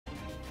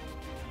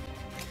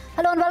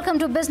Hello and welcome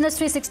to Business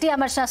 360.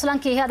 I'm Archana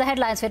Solanki. Here are the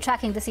headlines we're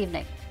tracking this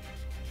evening.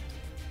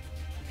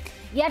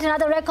 Yet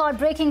another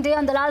record-breaking day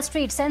on Dalal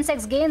Street.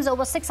 Sensex gains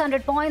over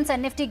 600 points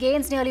and Nifty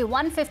gains nearly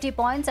 150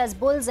 points as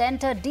bulls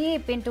enter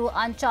deep into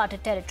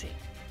uncharted territory.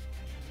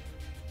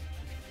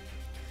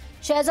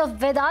 Shares of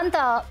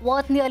Vedanta,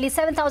 worth nearly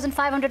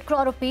 7,500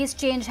 crore rupees,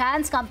 change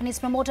hands. Company's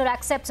promoter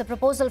accepts a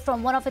proposal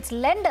from one of its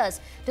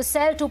lenders to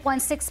sell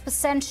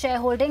 2.6%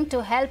 shareholding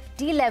to help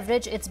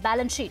deleverage its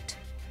balance sheet.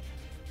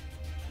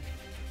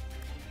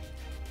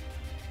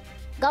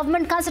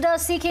 Government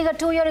considers seeking a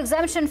 2-year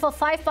exemption for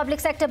 5 public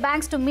sector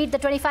banks to meet the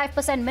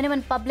 25%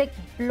 minimum public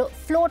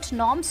float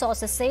norm.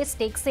 Sources say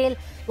stake sale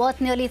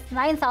worth nearly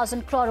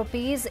 9,000 crore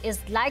rupees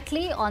is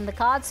likely on the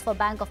cards for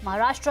Bank of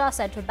Maharashtra,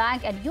 Central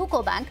Bank and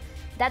UCO Bank.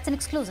 That's an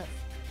exclusive.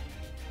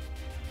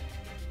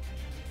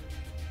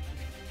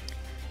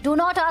 Do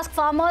not ask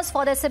farmers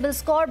for their CIBIL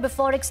score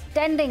before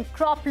extending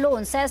crop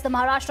loans, says the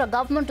Maharashtra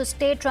government to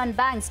state-run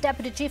banks.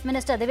 Deputy Chief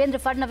Minister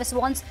Devendra Fadnavis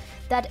wants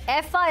that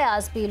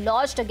FIRs be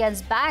lodged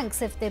against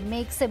banks if they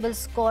make CIBIL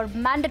score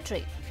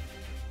mandatory.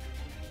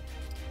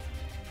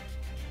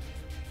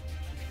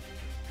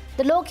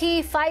 The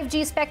low-key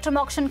 5G spectrum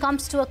auction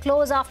comes to a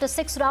close after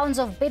 6 rounds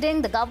of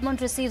bidding. The government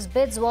receives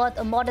bids worth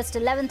a modest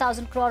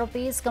 11,000 crore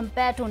rupees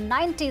compared to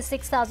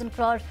 96,000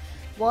 crore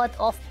worth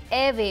of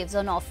airwaves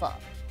on offer.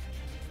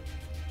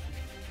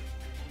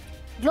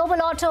 Global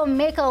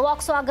automaker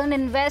Volkswagen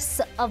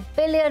invests $1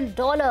 billion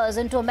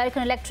into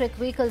American electric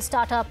vehicle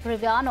startup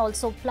Rivian.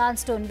 Also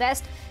plans to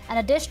invest an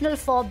additional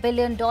 $4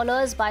 billion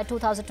by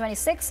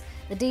 2026.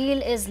 The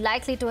deal is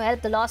likely to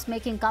help the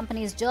loss-making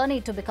company's journey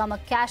to become a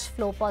cash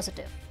flow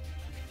positive.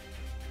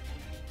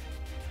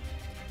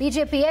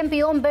 BJP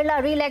MP Om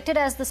Birla re-elected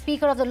as the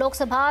Speaker of the Lok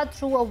Sabha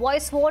through a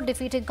voice vote,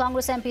 defeating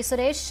Congress MP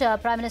Suresh.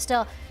 Prime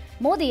Minister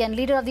Modi and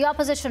Leader of the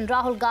Opposition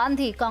Rahul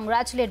Gandhi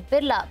congratulate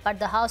Birla, but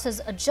the House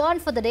is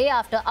adjourned for the day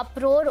after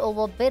uproar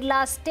over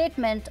Birla's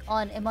statement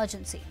on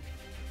emergency.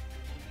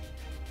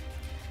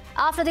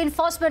 After the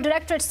Enforcement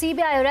Directorate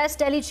CBI arrests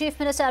Delhi Chief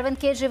Minister Arvind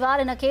Kejriwal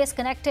in a case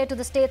connected to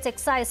the state's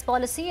excise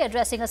policy,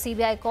 addressing a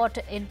CBI court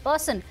in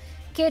person,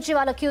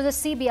 Kejriwal accuses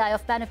CBI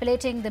of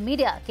manipulating the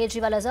media.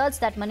 Kejriwal asserts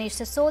that Manish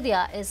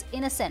Sisodia is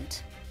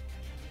innocent.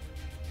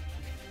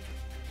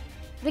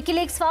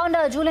 WikiLeaks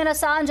founder Julian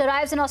Assange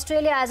arrives in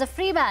Australia as a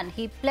free man.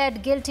 He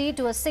pled guilty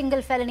to a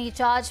single felony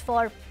charge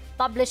for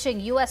publishing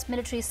US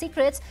military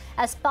secrets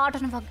as part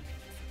of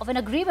an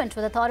agreement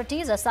with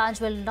authorities. Assange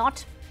will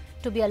not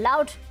be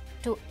allowed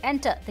to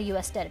enter the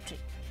US territory.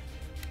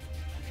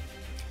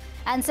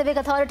 And civic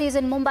authorities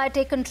in Mumbai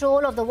take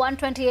control of the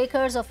 120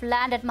 acres of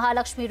land at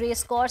Mahalakshmi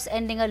Racecourse,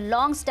 ending a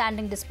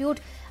long-standing dispute.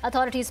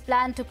 Authorities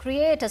plan to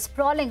create a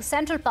sprawling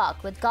central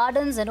park with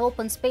gardens and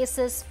open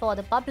spaces for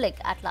the public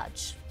at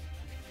large.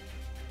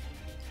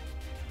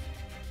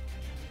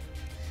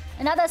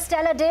 Another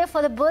stellar day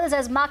for the bulls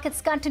as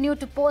markets continue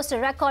to post a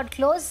record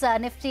close.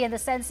 Nifty and the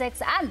Sensex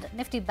and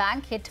Nifty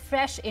Bank hit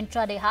fresh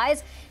intraday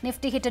highs.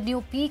 Nifty hit a new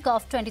peak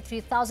of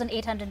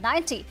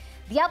 23,890.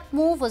 The up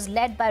move was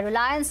led by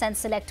Reliance and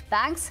select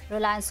banks.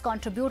 Reliance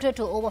contributed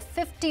to over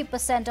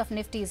 50% of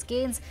Nifty's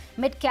gains.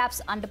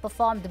 Mid-caps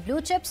underperformed the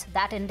blue chips.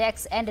 That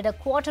index ended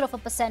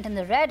 0.25% in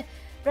the red.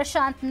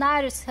 Prashant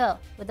Nair is here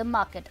with the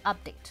market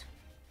update.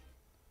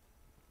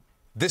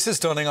 This is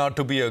turning out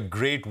to be a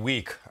great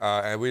week.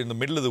 We're in the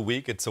middle of the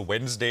week. It's a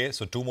Wednesday,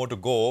 so 2 more to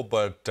go.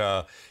 But,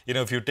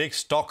 if you take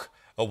stock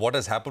of what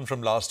has happened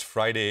from last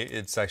Friday,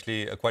 it's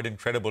actually quite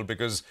incredible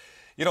because,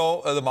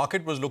 the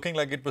market was looking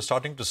like it was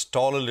starting to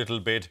stall a little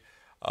bit.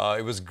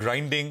 It was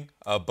grinding,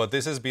 but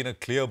this has been a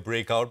clear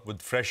breakout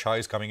with fresh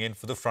highs coming in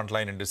for the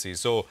frontline indices.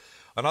 So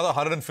another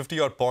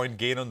 150-odd point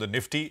gain on the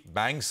Nifty.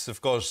 Banks,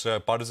 of course,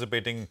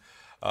 participating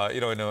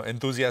in an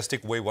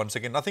enthusiastic way once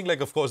again. Nothing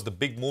like, of course, the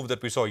big move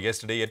that we saw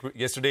yesterday.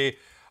 Yesterday,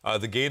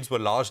 the gains were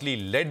largely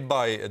led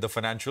by the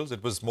financials.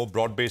 It was more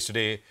broad-based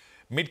today.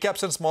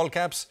 Mid-caps and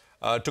small-caps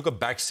took a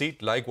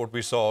backseat like what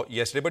we saw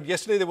yesterday. But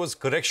yesterday, there was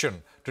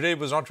correction. Today, it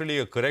was not really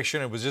a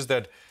correction. It was just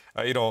that,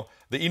 the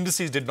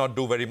indices did not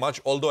do very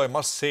much. Although I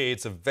must say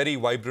it's a very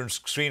vibrant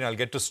screen. I'll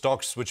get to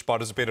stocks which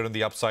participated on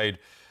the upside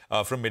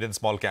from mid and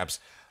small caps.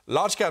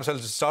 Large caps, I'll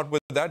just start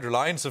with that.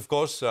 Reliance, of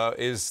course,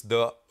 is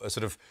the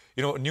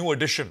new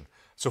addition.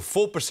 So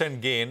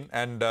 4% gain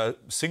and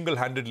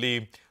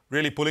single-handedly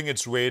really pulling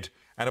its weight.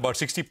 And about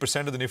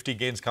 60% of the Nifty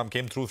gains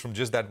came through from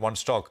just that one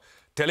stock.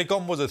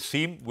 Telecom was a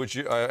theme, which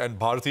and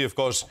Bharti, of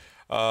course,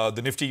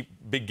 the Nifty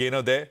big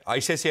gainer there.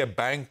 ICICI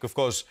Bank, of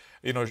course,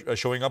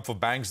 showing up for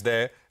banks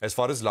there as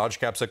far as large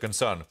caps are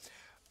concerned.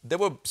 There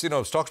were,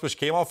 stocks which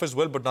came off as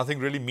well, but nothing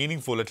really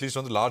meaningful, at least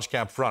on the large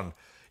cap front.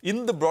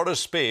 In the broader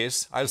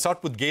space, I'll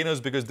start with gainers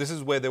because this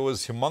is where there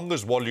was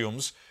humongous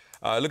volumes.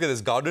 Look at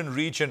this, Garden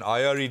Reach and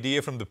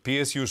IREDA from the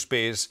PSU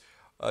space.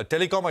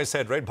 Telecom, I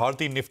said, right?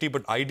 Bharti Nifty,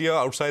 but Idea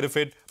outside of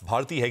it.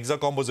 Bharti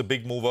Hexacom was a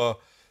big mover.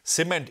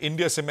 Cement,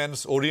 India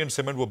Cements, Orient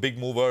Cement were big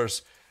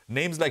movers.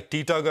 Names like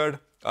Titagarh,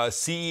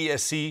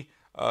 CESC,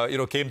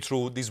 came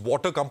through. These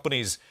water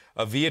companies,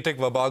 Viatech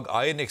Vabag,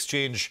 Iron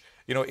Exchange,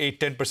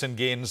 8-10%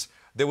 gains.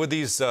 there were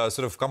these sort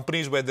of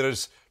companies where there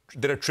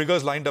are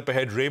triggers lined up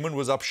ahead. Raymond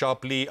was up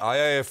sharply.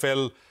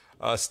 IIFL,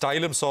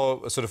 Stylum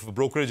saw sort of a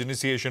brokerage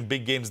initiation,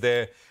 big gains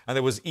there. And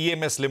there was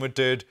EMS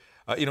Limited,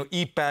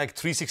 EPAC,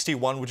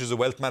 361, which is a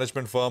wealth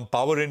management firm,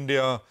 Power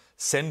India,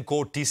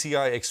 Senco,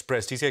 TCI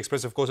Express. TCI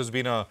Express, of course, has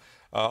been a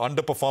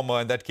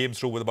underperformer, and that came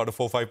through with about a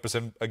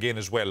 4-5% again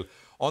as well.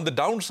 On the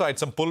downside,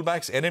 some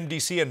pullbacks,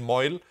 NMDC and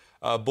Moil,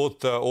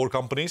 both ore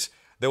companies.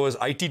 There was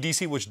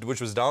ITDC,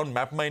 which was down.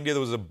 Mapma India,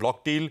 there was a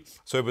block deal,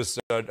 so it was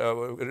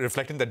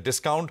reflecting that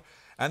discount.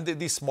 And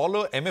the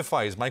smaller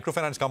MFIs,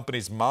 microfinance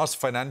companies, Mars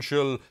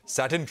Financial,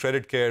 Satin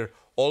Credit Care,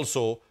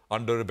 also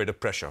under a bit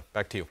of pressure.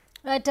 Back to you.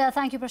 Right,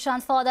 thank you,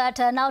 Prashant, for that.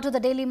 Now to the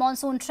daily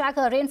monsoon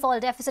tracker.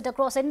 Rainfall deficit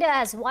across India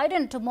has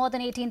widened to more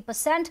than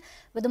 18%,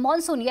 with the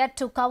monsoon yet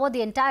to cover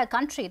the entire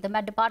country. The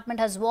Met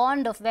Department has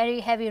warned of very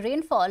heavy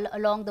rainfall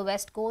along the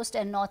west coast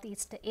and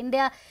northeast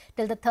India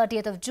till the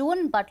 30th of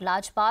June, but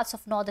large parts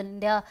of northern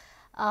India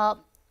are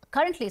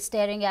currently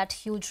staring at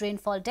huge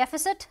rainfall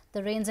deficit.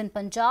 The rains in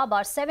Punjab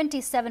are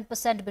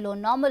 77% below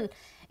normal.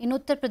 In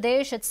Uttar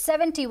Pradesh, it's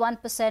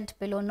 71%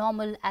 below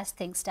normal as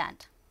things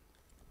stand.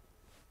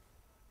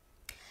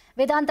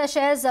 Vedanta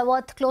shares are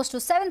worth close to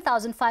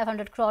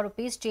 7,500 crore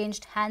rupees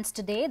changed hands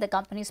today. The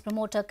company's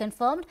promoter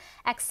confirmed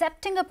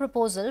accepting a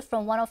proposal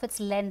from one of its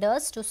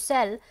lenders to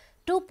sell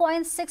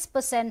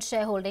 2.6%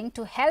 shareholding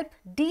to help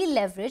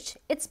deleverage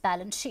its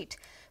balance sheet.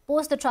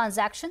 Post the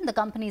transaction, the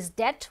company's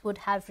debt would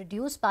have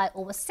reduced by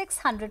over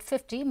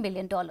 $650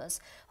 million.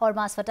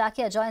 Hormaz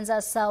Fatakia joins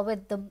us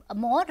with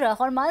more.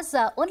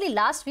 Hormaz, only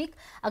last week,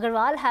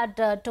 Agarwal had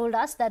told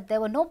us that there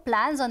were no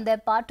plans on their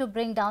part to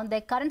bring down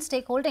their current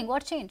stakeholding.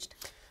 What changed?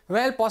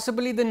 Well,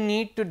 possibly the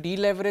need to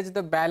deleverage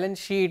the balance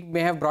sheet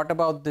may have brought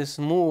about this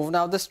move.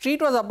 Now, the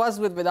street was abuzz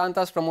with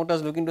Vedanta's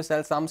promoters looking to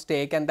sell some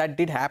stake, and that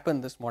did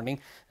happen this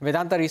morning.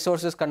 Vedanta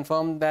Resources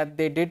confirmed that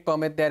they did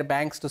permit their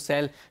banks to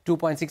sell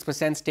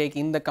 2.6% stake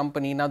in the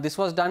company. Now, this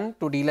was done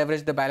to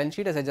deleverage the balance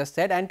sheet, as I just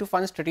said, and to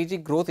fund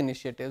strategic growth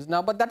initiatives.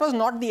 Now, but that was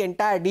not the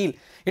entire deal.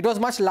 It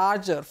was much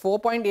larger.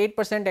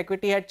 4.8%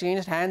 equity had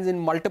changed hands in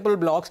multiple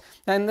blocks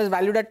and was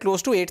valued at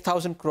close to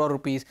 8,000 crore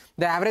rupees.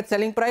 The average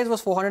selling price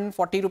was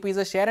 440 rupees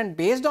a share. And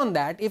based on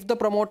that, if the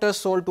promoters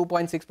sold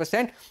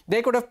 2.6%,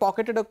 they could have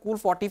pocketed a cool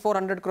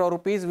 4,400 crore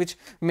rupees, which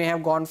may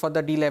have gone for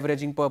the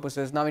deleveraging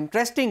purposes. Now,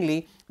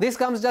 interestingly, this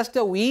comes just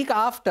a week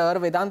after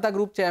Vedanta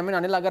Group Chairman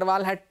Anil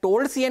Agarwal had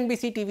told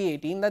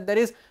CNBC-TV18 that there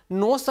is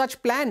no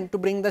such plan to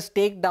bring the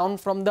stake down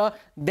from the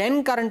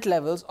then current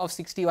levels of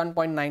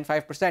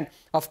 61.95%.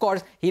 Of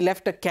course, he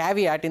left a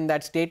caveat in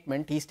that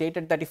statement. He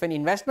stated that if an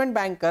investment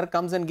banker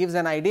comes and gives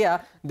an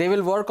idea, they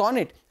will work on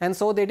it. And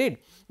so they did.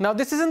 Now,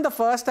 this isn't the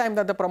first time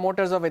that the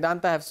promoters of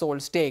Vedanta have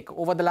sold stake.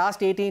 Over the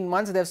last 18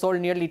 months, they've sold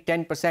nearly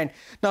 10%.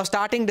 Now,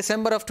 starting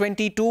December of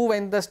 22,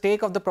 when the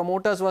stake of the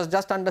promoters was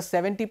just under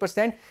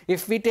 70%,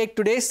 if we take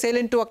today's sale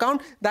into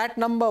account, that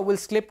number will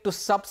slip to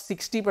sub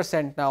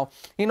 60% now.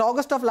 In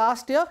August of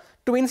last year,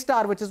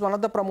 Twinstar, which is one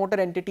of the promoter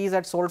entities,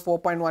 had sold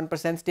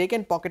 4.1% stake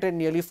and pocketed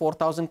nearly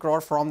 4,000 crore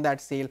from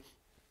that sale.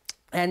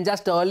 And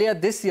just earlier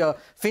this year,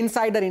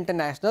 Finsider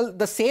International,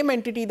 the same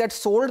entity that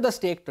sold the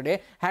stake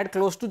today, had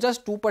close to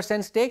just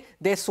 2% stake.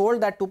 They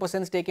sold that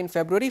 2% stake in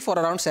February for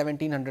around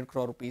 1,700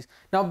 crore rupees.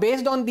 Now,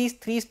 based on these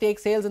three stake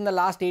sales in the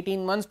last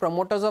 18 months,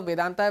 promoters of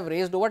Vedanta have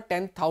raised over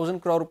 10,000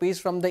 crore rupees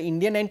from the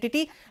Indian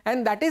entity,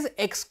 and that is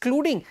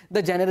excluding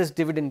the generous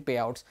dividend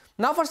payouts.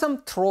 Now, for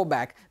some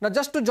throwback. Now,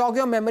 just to jog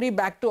your memory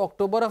back to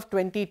October of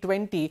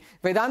 2020,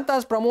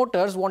 Vedanta's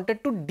promoters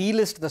wanted to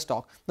delist the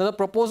stock. Now, the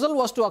proposal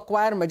was to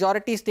acquire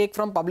majority stake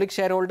from public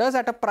shareholders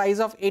at a price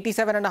of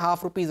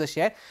 87.5 rupees a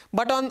share.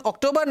 But on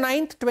October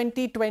 9th,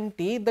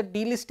 2020, the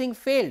delisting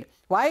failed.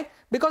 Why?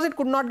 Because it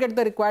could not get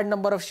the required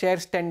number of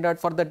shares tendered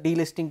for the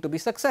delisting to be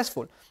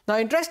successful. Now,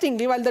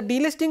 interestingly, while the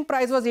delisting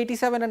price was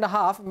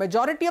 87.5,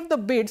 majority of the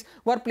bids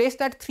were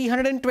placed at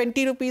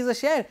 320 rupees a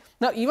share.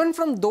 Now, even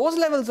from those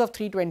levels of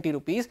 320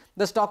 rupees,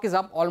 the stock is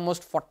up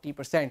almost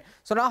 40%.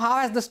 So now, how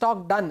has the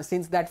stock done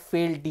since that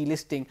failed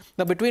delisting?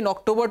 Now, between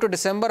October to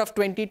December of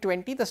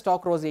 2020, the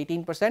stock rose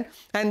 18%,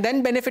 and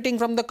then benefiting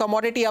from the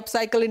commodity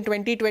upcycle in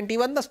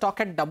 2021, the stock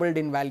had doubled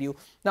in value.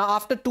 Now,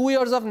 after 2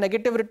 years of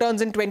negative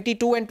returns in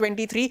 22 and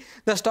 23,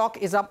 the stock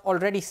is up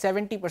already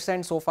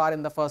 70% so far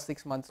in the first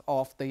 6 months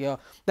of the year.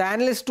 The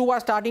analysts too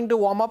are starting to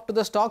warm up to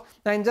the stock.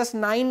 Now, in just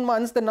 9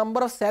 months, the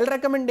number of sell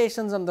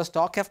recommendations on the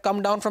stock have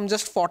come down from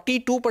just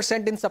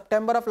 42% in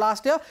September of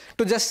last year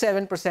to just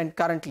 7%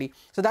 currently.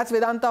 So that's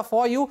Vedanta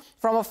for you.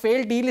 From a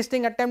failed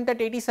delisting attempt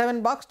at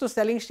 87 bucks to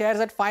selling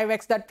shares at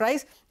 5x that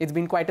price, it's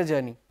been quite a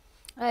journey.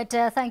 Right,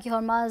 thank you,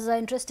 Hormaz.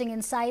 Interesting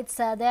insights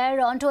there.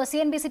 On to a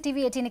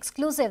CNBC-TV18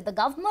 exclusive. The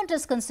government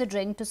is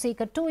considering to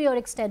seek a 2-year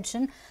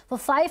extension for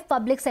 5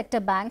 public sector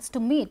banks to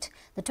meet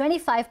the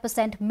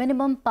 25%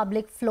 minimum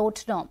public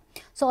float norm.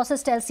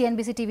 Sources tell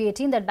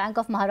CNBC-TV18 that Bank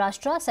of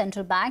Maharashtra,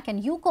 Central Bank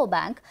and UCO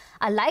Bank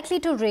are likely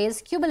to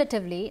raise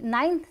cumulatively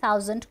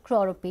 9,000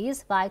 crore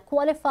rupees by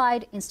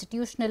qualified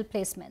institutional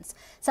placements.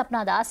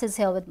 Sapna Das is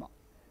here with more.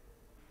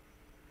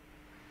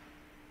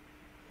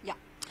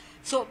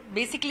 So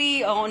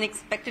basically on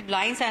expected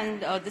lines,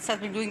 and this has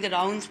been doing the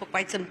rounds for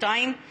quite some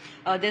time.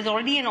 There's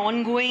already an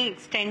ongoing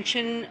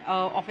extension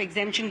of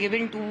exemption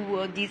given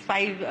to these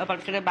 5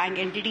 particular bank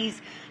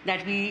entities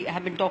that we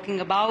have been talking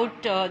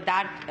about.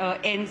 That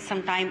ends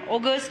sometime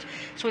August.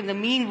 So in the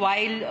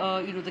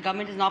meanwhile, the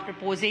government is now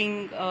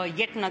proposing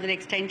yet another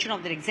extension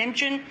of their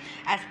exemption.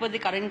 As per the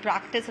current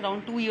practice,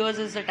 around 2 years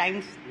is the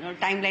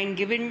timeline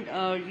given,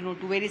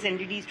 to various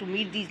entities to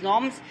meet these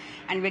norms,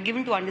 and we're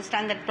given to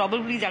understand that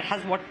probably that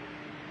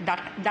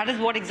is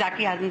what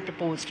exactly has been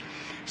proposed.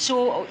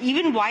 So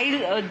even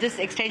while this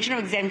extension of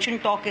exemption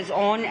talk is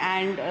on,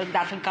 and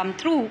that will come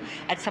through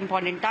at some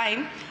point in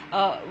time,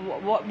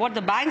 what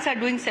the banks are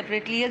doing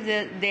separately is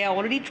they are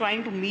already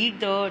trying to meet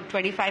the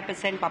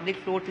 25% public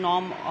float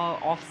norm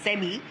of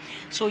SEBI.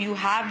 So you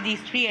have these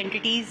 3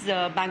 entities,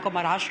 Bank of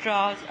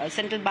Maharashtra,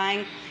 Central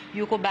Bank,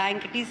 UCO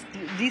Bank. At least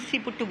these 3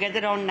 put together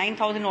around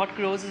 9,000 odd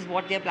crores is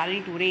what they are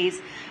planning to raise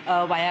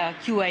via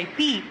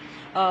QIP.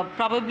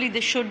 Probably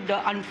this should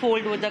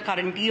unfold over the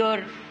current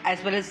year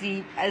as well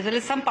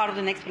as some part of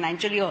the next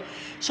financial year.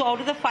 So out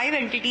of the 5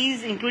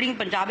 entities, including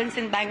Punjab and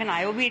Sindh Bank and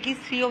IOB, at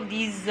least 3 of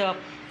these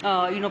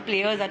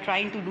players are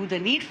trying to do the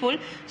needful.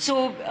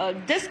 So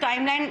this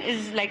timeline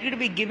is likely to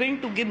be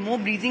given to give more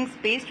breathing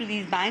space to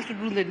these banks to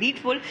do the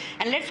needful.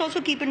 And let's also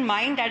keep in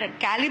mind that a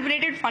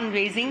calibrated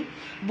fundraising,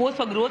 both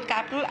for growth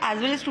capital as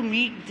well as to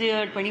meet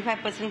the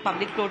 25%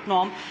 public float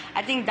norm,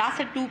 I think that's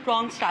a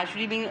 2-pronged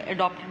strategy being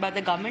adopted by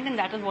the government, and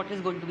that is what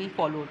is going to be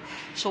followed.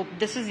 So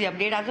this is the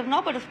update as of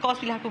now, but of course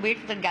we'll have to wait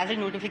for the Gazette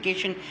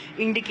notification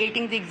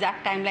indicating the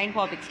exact timeline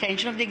for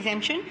extension of the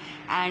exemption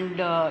and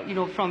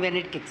from when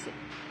it kicks in.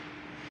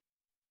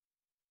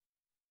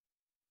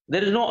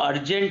 There is no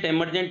urgent,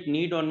 emergent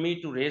need on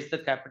me to raise the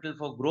capital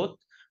for growth.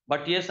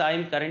 But yes, I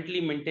am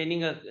currently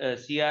maintaining a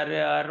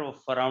CRAR of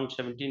around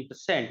 17%.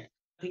 I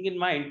think in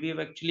mind, we have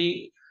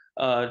actually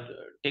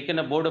taken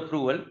a board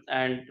approval,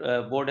 and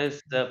board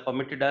has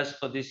permitted us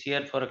for this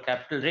year for a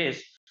capital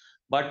raise.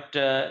 But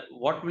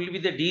what will be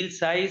the deal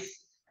size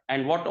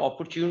and what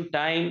opportune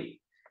time,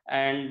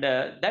 and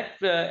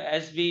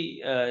as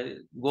we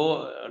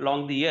go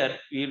along the year,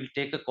 we will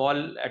take a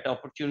call at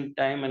opportune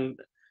time and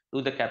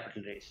do the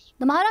capital raise.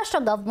 The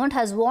Maharashtra government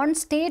has warned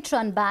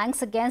state-run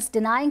banks against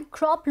denying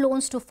crop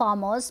loans to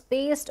farmers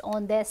based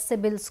on their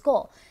CIBIL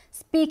score.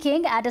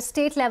 Speaking at a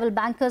state-level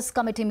bankers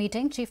committee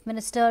meeting, Chief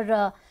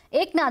Minister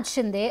Eknath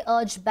Shinde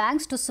urged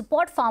banks to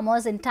support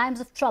farmers in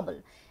times of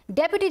trouble.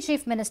 Deputy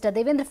Chief Minister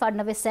Devendra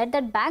Fadnavis said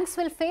that banks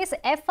will face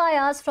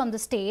FIRs from the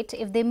state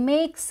if they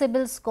make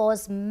CIBIL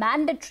scores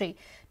mandatory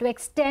to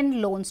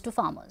extend loans to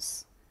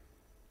farmers.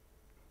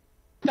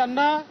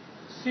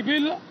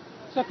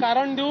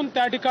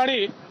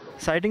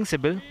 Citing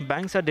CIBIL,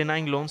 banks are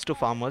denying loans to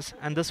farmers,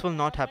 and this will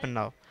not happen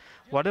now.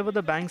 Whatever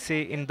the banks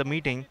say in the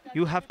meeting,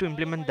 you have to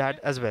implement that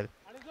as well.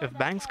 If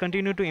banks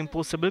continue to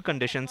impose CIBIL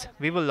conditions,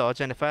 we will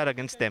lodge an FIR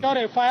against them.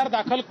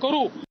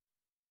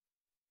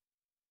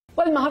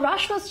 Well,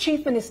 Maharashtra's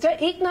Chief Minister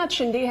Eknath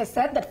Shinde has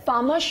said that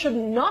farmers should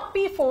not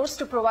be forced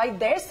to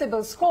provide their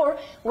CIBIL score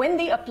when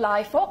they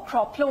apply for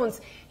crop loans.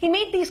 He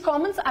made these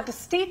comments at a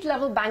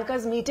state-level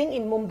bankers meeting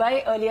in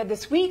Mumbai earlier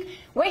this week,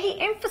 where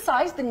he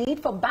emphasized the need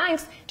for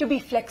banks to be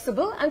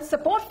flexible and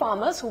support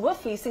farmers who were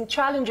facing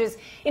challenges.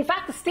 In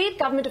fact, the state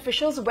government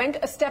officials went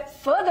a step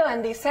further,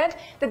 and they said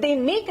that they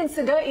may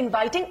consider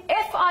inviting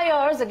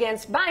FIRs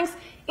against banks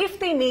if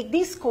they make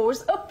these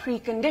scores a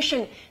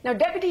precondition. Now,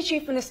 Deputy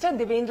Chief Minister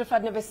Devendra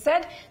Fadnavis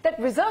said that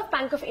Reserve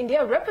Bank of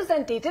India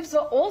representatives were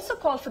also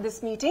called for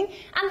this meeting,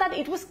 and that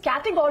it was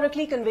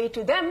categorically conveyed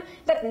to them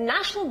that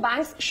national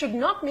banks should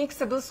not make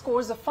CIBIL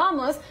scores of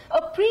farmers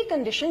a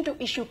precondition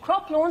to issue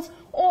crop loans,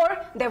 or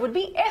there would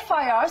be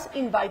FIRs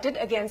invited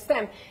against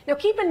them. Now,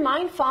 keep in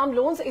mind, farm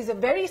loans is a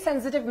very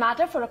sensitive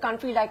matter for a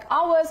country like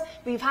ours.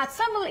 We've had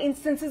several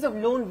instances of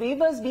loan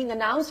waivers being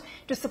announced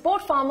to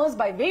support farmers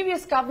by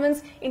various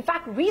governments. In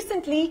fact,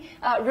 recently,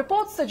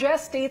 reports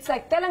suggest states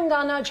like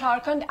Telangana,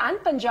 Jharkhand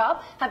and Punjab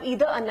have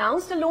either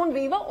announced a loan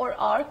waiver or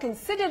are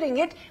considering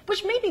it,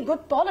 which may be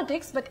good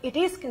politics, but it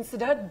is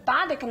considered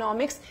bad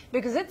economics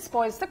because it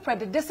spoils the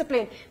credit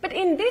discipline. But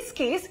in this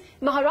case,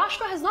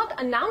 Maharashtra has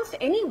not announced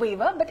any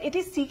waiver, but it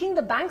is seeking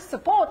the bank's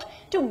support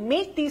to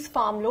make these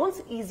farm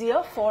loans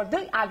easier for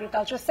the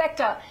agriculture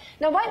sector.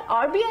 Now, while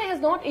RBI has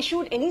not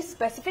issued any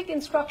specific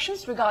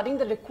instructions regarding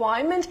the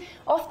requirement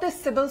of the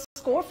CIBIL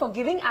score for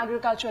giving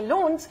agriculture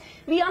loans,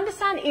 we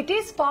understand it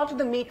is part of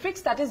the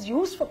matrix that is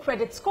used for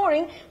credit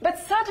scoring, but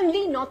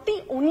certainly not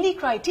the only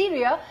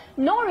criteria,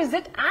 nor is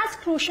it as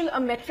crucial a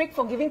metric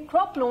for giving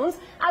crop loans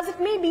as it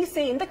may be,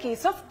 say, in the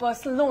case of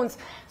personal loans.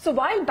 So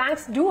while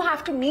banks do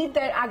have to meet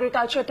their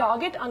agriculture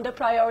target under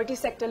priority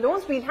sector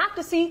loans, we'll have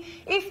to see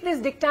if this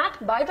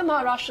diktat by the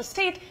Maharashtra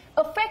state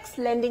affects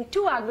lending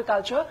to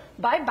agriculture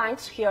by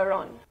banks here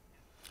on.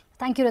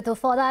 Thank you, Ritu,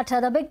 for that.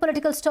 The big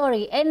political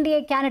story.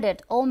 NDA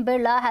candidate Om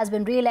Birla has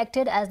been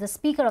re-elected as the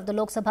Speaker of the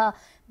Lok Sabha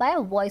by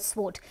a voice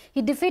vote.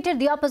 He defeated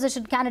the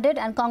opposition candidate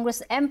and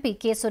Congress MP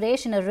K.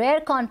 Suresh in a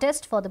rare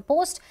contest for the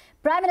post.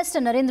 Prime Minister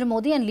Narendra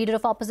Modi and Leader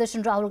of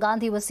Opposition Rahul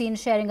Gandhi were seen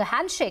sharing a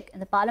handshake in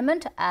the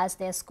Parliament as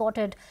they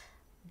escorted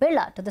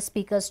Birla to the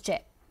Speaker's chair.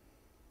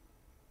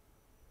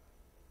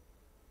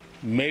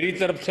 मेरी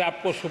तरफ से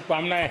आपको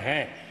शुभकामनाएं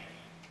हैं,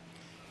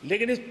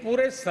 लेकिन इस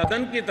पूरे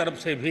सदन की तरफ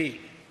से भी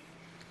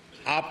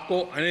आपको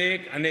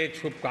अनेक अनेक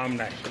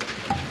शुभकामनाएं।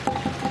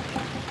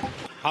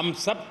 हम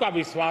सबका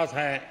विश्वास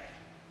है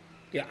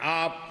कि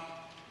आप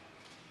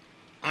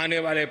आने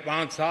वाले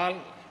 5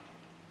 साल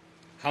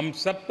हम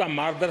सबका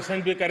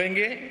मार्गदर्शन भी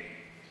करेंगे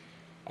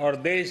और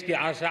देश की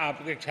आशा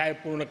अपेक्षाएं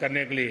पूर्ण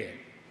करने के लिए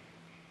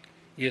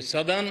ये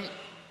सदन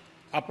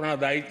अपना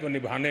दायित्व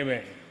निभाने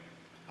में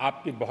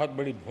आपकी बहुत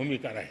बड़ी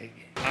भूमिका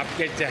रहेगी।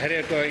 आपके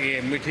चेहरे को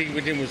ये मीठी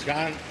मीठी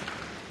मुस्कान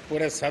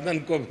पूरे सदन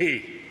को भी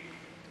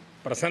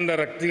प्रसन्न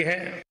रखती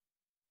है।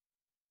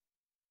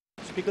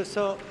 Speaker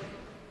sir,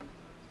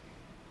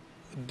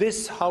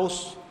 this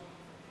house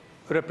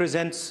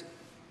represents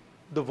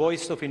the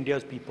voice of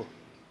India's people,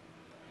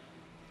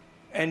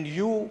 and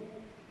you,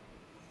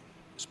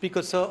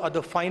 Speaker sir, are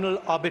the final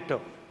arbiter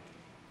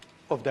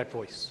of that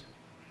voice.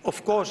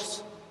 Of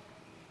course,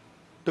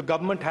 the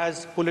government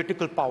has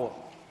political power,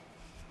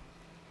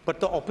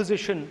 but the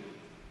opposition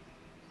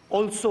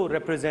also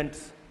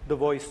represents the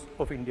voice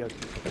of India's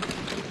people.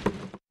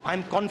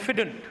 I'm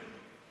confident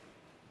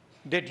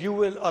that you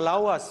will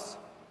allow us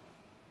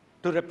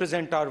to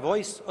represent our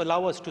voice,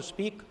 allow us to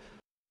speak.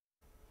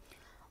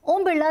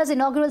 Om Birla's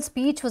inaugural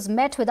speech was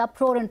met with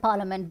uproar in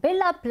Parliament.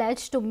 Birla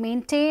pledged to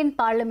maintain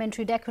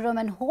parliamentary decorum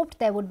and hoped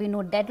there would be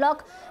no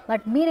deadlock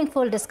but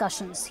meaningful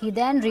discussions. He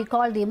then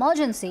recalled the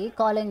emergency,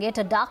 calling it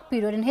a dark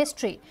period in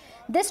history.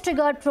 This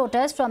triggered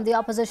protests from the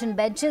opposition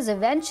benches,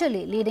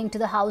 eventually leading to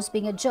the House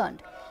being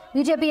adjourned.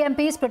 BJP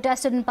MPs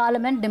protested in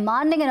Parliament,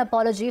 demanding an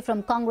apology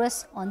from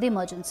Congress on the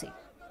emergency.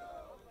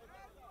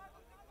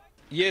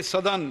 ये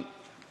सदन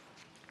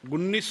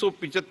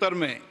 1975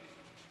 में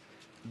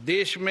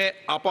देश में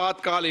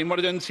आपातकाल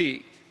emergency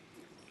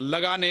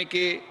लगाने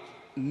के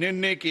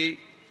निर्णय की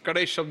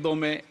कड़े शब्दों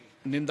में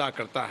निंदा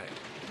करता है।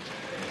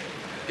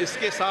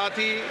 इसके साथ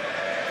ही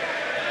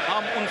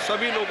हम उन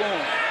सभी लोगों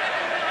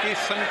की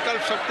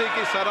संकल्प शक्ति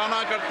की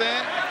सराहना करते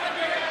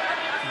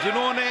हैं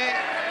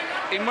जिन्होंने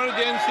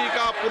इमरजेंसी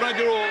का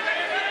पुनर्जुड़ो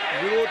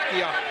विरोध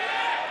किया,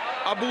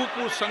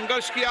 अभूतपूर्व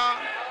संघर्ष किया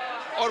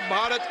और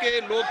भारत के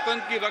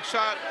लोकतंत्र की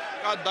रक्षा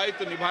का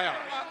दायित्व निभाया।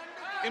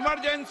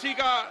 इमरजेंसी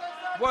का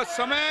वह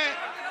समय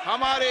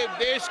हमारे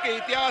देश के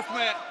इतिहास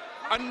में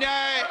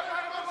अन्याय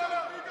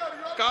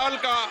काल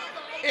का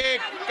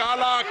एक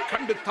काला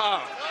खंड था।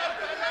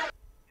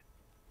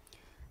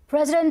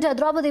 President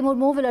Draupadi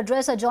Murmu will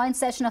address a joint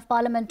session of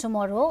Parliament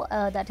tomorrow.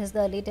 That is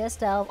the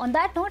latest. On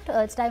that note,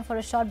 it's time for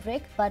a short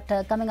break. But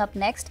coming up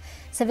next,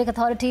 civic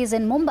authorities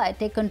in Mumbai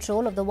take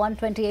control of the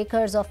 120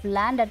 acres of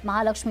land at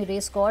Mahalakshmi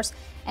Racecourse,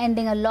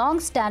 ending a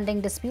long-standing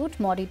dispute.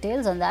 More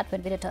details on that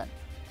when we return.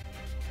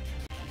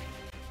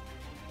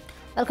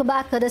 Welcome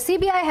back. The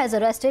CBI has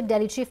arrested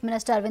Delhi Chief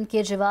Minister Arvind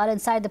Kejriwal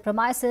inside the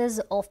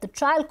premises of the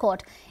trial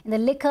court in the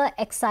liquor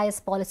excise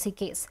policy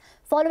case.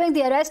 Following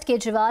the arrest,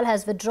 Kejriwal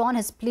has withdrawn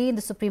his plea in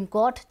the Supreme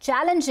Court,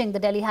 challenging the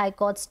Delhi High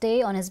Court's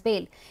stay on his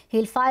bail.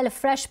 He'll file a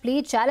fresh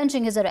plea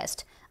challenging his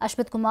arrest.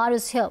 Ashmit Kumar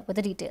is here with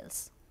the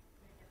details.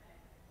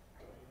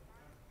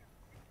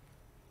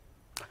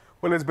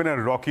 Well, it's been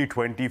a rocky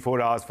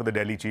 24 hours for the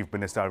Delhi Chief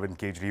Minister Arvind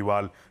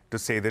Kejriwal, to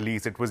say the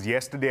least. It was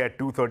yesterday at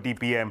 2:30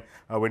 p.m.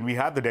 When we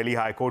had the Delhi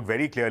High Court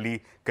very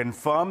clearly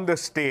confirm the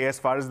stay as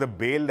far as the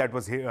bail that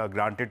was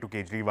granted to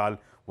Kejriwal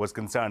was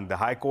concerned. The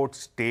High Court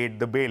stayed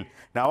the bail.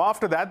 Now,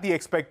 after that, the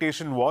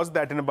expectation was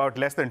that in about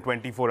less than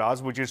 24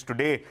 hours, which is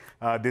today,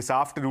 this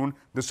afternoon,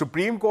 the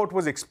Supreme Court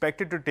was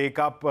expected to take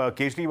up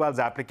Kejriwal's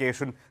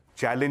application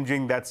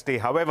challenging that stay.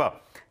 However,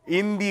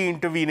 in the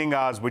intervening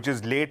hours, which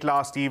is late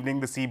last evening,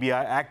 the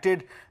CBI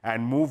acted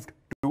and moved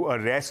to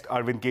arrest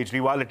Arvind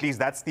Kejriwal. At least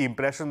that's the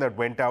impression that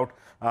went out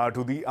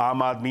to the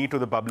Aam Aadmi, to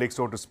the public,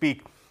 so to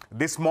speak.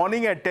 This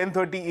morning at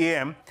 10:30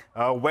 a.m.,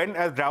 when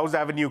at Rouse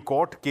Avenue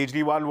Court,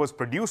 Kejriwal was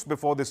produced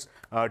before this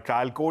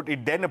trial court,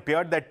 it then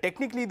appeared that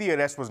technically the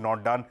arrest was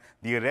not done.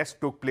 The arrest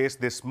took place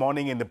this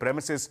morning in the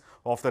premises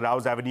of the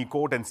Rouse Avenue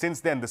Court, and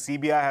since then the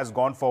CBI has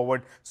gone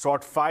forward,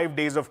 sought 5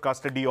 days of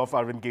custody of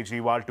Arvind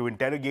Kejriwal to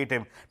interrogate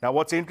him. Now,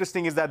 what's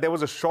interesting is that there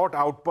was a short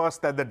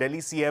outburst that the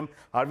Delhi CM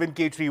Arvind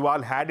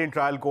Kejriwal had in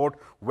trial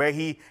court, where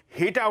he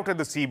hit out at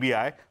the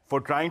CBI for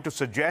trying to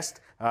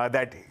suggest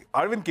that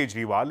Arvind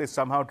Kejriwal is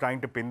somehow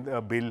trying to pin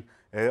a bill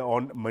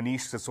on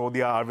Manish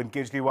Sisodia. Arvind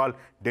Kejriwal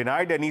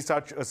denied any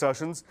such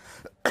assertions,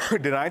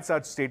 denied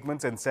such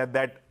statements, and said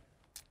that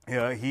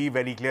he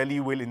very clearly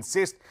will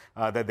insist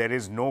that there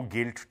is no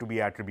guilt to be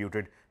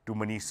attributed to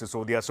Manish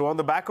Sisodia. So on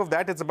the back of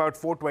that, it's about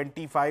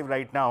 4:25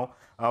 right now.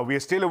 We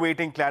are still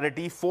awaiting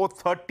clarity.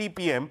 4:30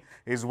 p.m.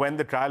 is when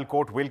the trial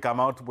court will come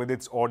out with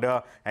its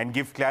order and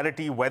give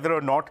clarity whether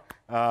or not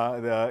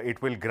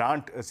it will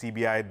grant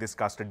CBI this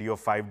custody of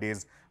 5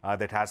 days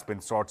that has been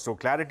sought. So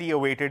clarity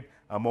awaited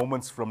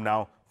moments from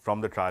now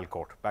from the trial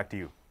court. Back to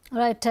you.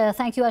 Right.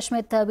 Thank you,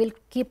 Ashmit. We'll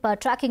keep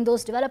tracking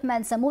those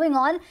developments. Moving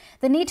on,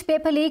 the NEET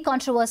paper leak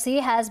controversy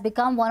has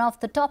become one of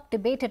the top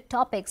debated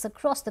topics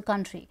across the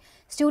country.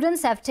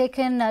 Students have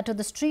taken to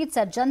the streets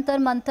at Jantar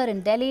Mantar in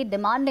Delhi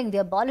demanding the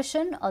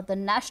abolition of the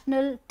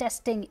National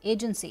Testing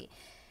Agency.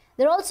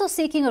 They're also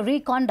seeking a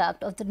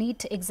reconduct of the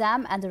NEET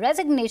exam and the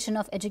resignation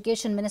of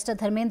Education Minister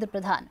Dharmendra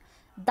Pradhan.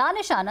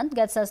 Danish Anand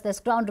gets us this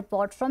ground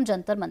report from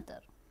Jantar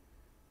Mantar.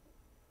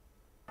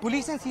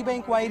 Police and CBI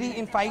inquiry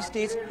in 5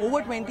 states,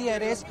 over 20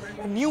 arrests,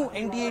 new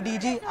NTA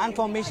DG and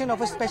formation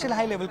of a special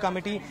high-level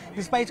committee.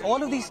 Despite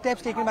all of these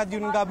steps taken by the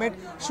union government,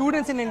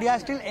 students in India are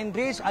still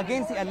enraged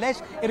against the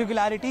alleged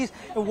irregularities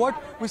of what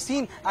was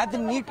seen at the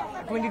NEET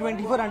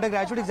 2024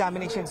 undergraduate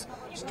examinations.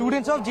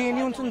 Students of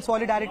JNU in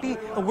solidarity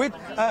with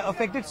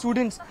affected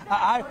students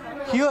are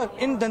here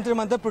in Jantar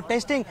Mantar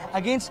protesting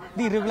against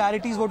the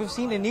irregularities what we've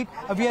seen in NEET.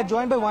 We are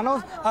joined by one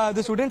of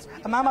the students.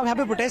 Ma'am, आप यहाँ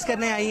पे protest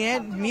करने आई हैं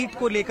NEET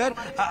को लेकर.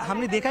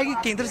 हमने देखा है कि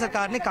केंद्र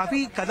सरकार ने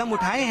काफी कदम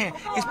उठाए हैं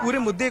इस पूरे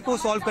मुद्दे को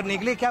सॉल्व करने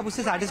के लिए. क्या आप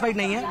उससे सैटिस्फाइड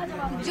नहीं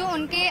है? जो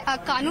उनके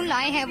कानून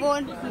लाए हैं वो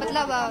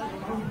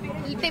मतलब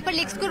पेपर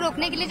लीक्स को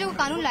रोकने के लिए जो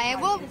कानून लाए हैं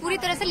वो पूरी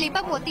तरह से लिप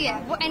अप होती है.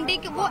 वो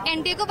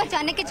एनडीए को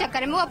बचाने के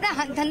चक्कर में, वो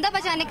अपना धंधा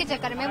बचाने के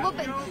चक्कर में, वो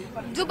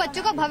जो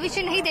बच्चों का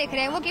भविष्य नहीं देख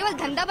रहे हैं, वो केवल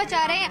धंधा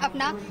बचा रहे हैं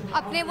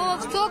अपने वो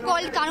सो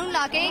कॉल्ड कानून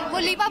लाके. वो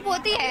लिप अप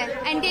होती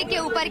है एनडीए के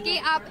ऊपर कि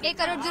आप 1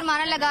 करोड़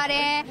जुर्माना लगा रहे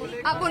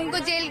हैं, आप उनको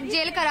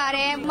जेल करा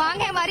रहे हैं.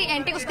 मांग है हमारी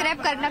एनडीए को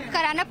स्क्रैप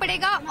कराना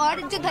पड़ेगा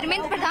और जो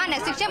धर्मेंद्र प्रधान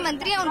है शिक्षा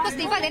मंत्री है उनको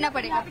इस्तीफा देना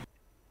पड़ेगा.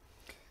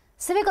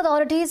 Civic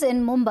authorities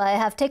in Mumbai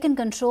have taken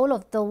control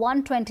of the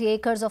 120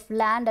 acres of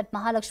land at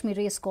Mahalakshmi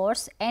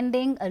Racecourse,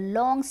 ending a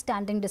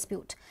long-standing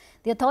dispute.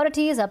 The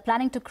authorities are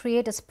planning to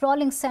create a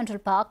sprawling central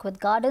park with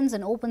gardens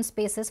and open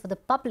spaces for the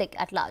public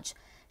at large.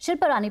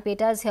 Shilpa Rani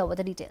Peta is here with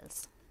the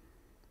details.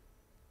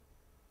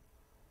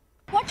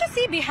 What you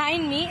see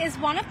behind me is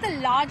one of the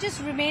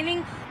largest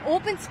remaining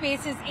open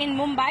spaces in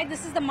Mumbai.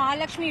 This is the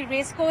Mahalakshmi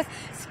Racecourse,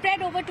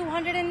 spread over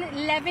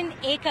 211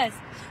 acres.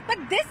 But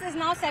this is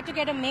now set to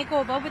get a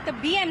makeover with the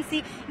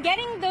BMC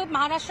getting the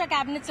Maharashtra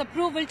Cabinet's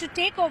approval to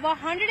take over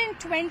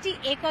 120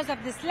 acres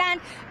of this land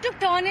to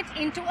turn it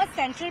into a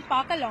central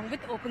park along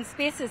with open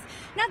spaces.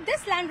 Now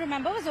this land,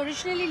 remember, was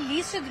originally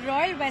leased to the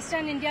Royal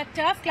Western India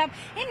Turf Club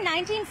in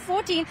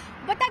 1914,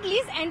 but that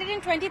lease ended in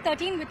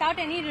 2013 without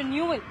any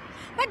renewal.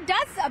 But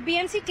does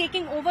BMC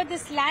taking over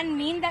this land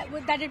mean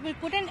that it will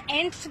put an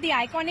end to the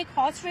iconic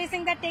horse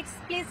racing that takes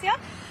place here?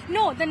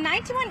 No, the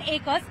 91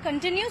 acres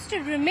continues to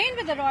remain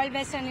with the Royal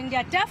Western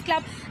India Turf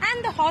Club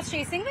and the horse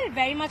racing will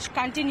very much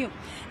continue.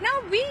 Now,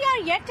 we are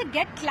yet to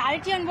get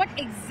clarity on what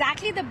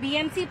exactly the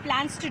BMC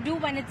plans to do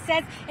when it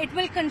says it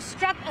will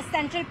construct a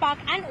central park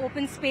and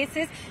open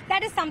spaces.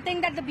 That is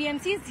something that the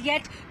BMC is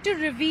yet to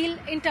reveal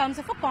in terms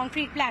of a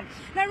concrete plan.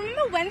 Now,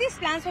 remember when these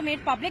plans were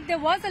made public, there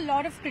was a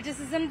lot of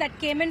criticism that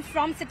came in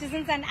from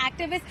citizens and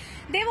activists.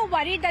 They were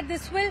worried that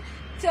this will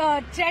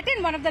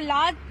threaten one of the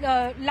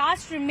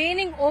last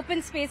remaining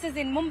open spaces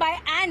in Mumbai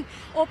and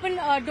open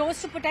doors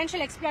to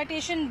potential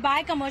exploitation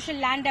by commercial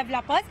land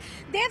developers.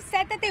 They have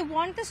said that they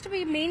want this to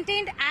be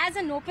maintained as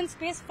an open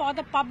space for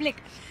the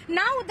public.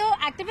 Now, the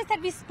activists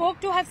that we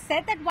spoke to have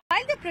said that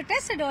while they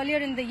protested earlier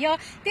in the year,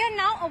 they are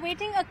now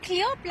awaiting a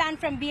clear plan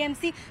from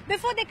BMC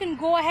before they can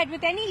go ahead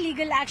with any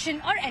legal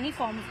action or any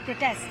form of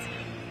protest.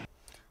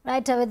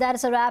 Right, with that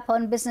is a wrap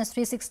on Business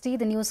 360.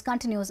 The news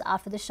continues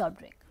after the short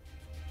break.